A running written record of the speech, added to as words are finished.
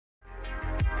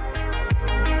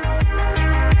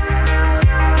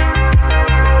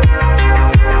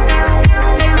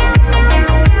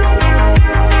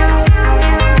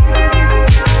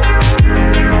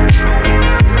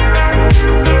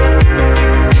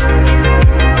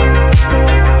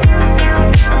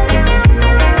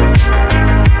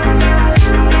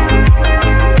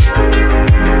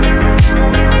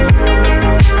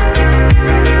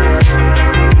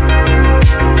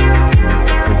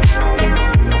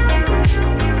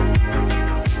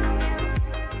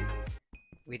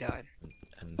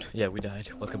Yeah, we died.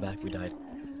 Welcome back, we died.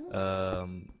 I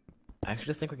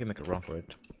actually think we can make a run for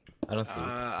it. I don't see it.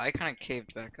 I kind of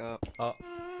caved back up. Oh,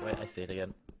 wait, I see it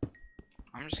again.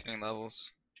 I'm just getting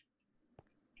levels.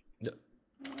 No.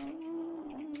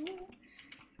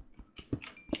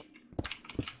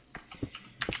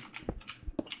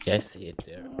 Yeah, I see it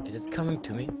there. Is it coming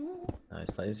to me? No,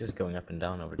 it's not. It's just going up and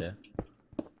down over there.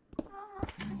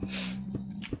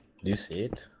 Do you see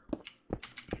it?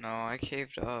 No, I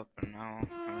caved up, and now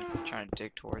I'm trying to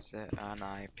dig towards it, and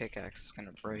my pickaxe is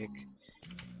gonna break.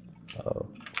 Oh.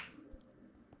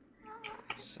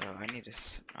 So I need to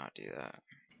not do that.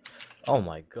 Oh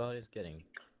my god, it's getting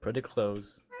pretty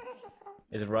close.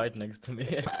 It's right next to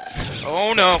me.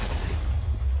 Oh no!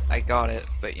 I got it,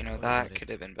 but you know, Oh, that could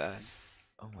have been bad.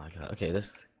 oh my god. Okay,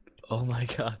 this. Oh my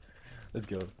god. Let's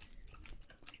go.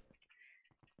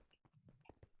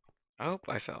 Oh,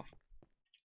 I fell.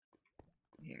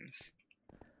 Memes.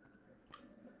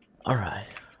 Alright.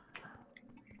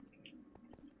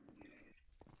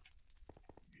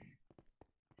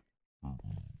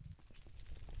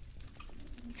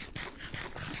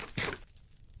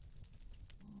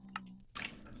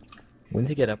 We need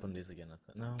to get up on these again.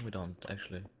 No, we don't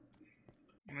actually.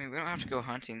 I mean, we don't have to go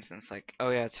hunting since, like, oh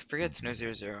yeah, forget no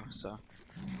 0-0, so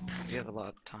we have a lot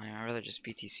of time. I'd rather just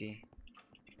BTC.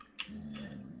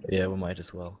 Yeah, we might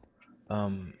as well.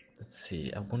 Let's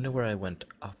see. I wonder where I went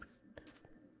up.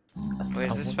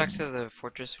 Wait, is this wonder- back to the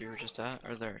fortress we were just at,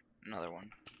 or is there another one?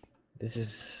 This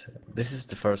is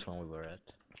the first one we were at.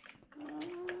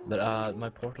 But my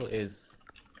portal is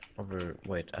over.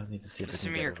 Wait, I need to see if I Just can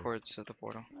send me get your over. cords to the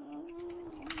portal.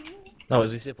 No,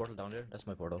 is you see a portal down there? That's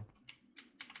my portal.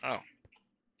 Oh.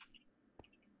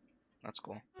 That's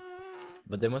cool.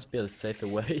 But there must be a safer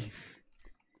way.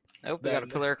 Nope, we got a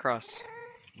pillar across.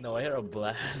 No, I hear a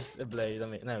blast, a blade. I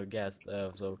mean, no, gas.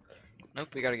 So. Nope,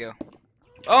 we gotta go.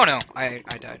 Oh no, I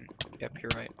died. Yep,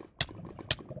 you're right.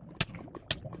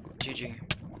 GG.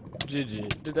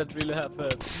 GG. Did that really happen?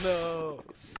 No.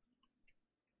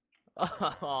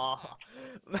 Oh,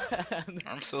 man.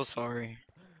 I'm so sorry.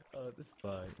 Oh, it's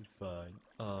fine. It's fine.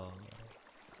 Oh,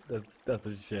 that's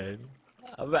a shame.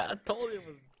 Man, I told you it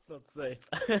was not safe.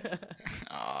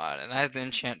 Aw, and I have the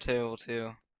enchant table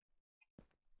too.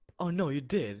 Oh no, you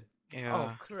did. Oh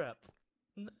Yeah. crap.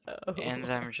 No. And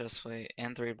I'm just wait,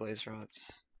 and 3 blaze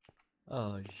rods.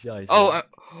 Oh, scheiße. Oh,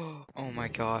 oh my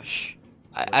gosh.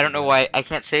 What I you don't know get? why I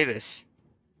can't say this.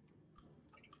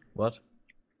 What?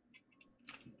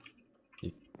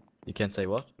 You can't say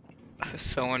what?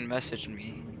 Someone messaged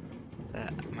me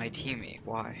that my teammate.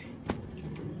 Why?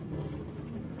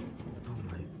 Oh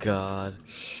my god.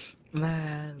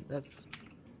 Man, that's.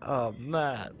 Oh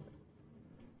man.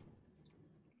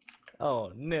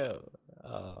 Oh no.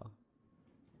 Oh.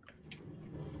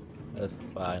 That's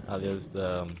fine. I'll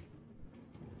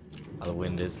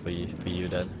win this for you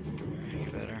then. You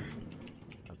better.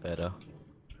 I better.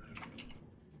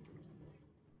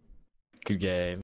 Good game.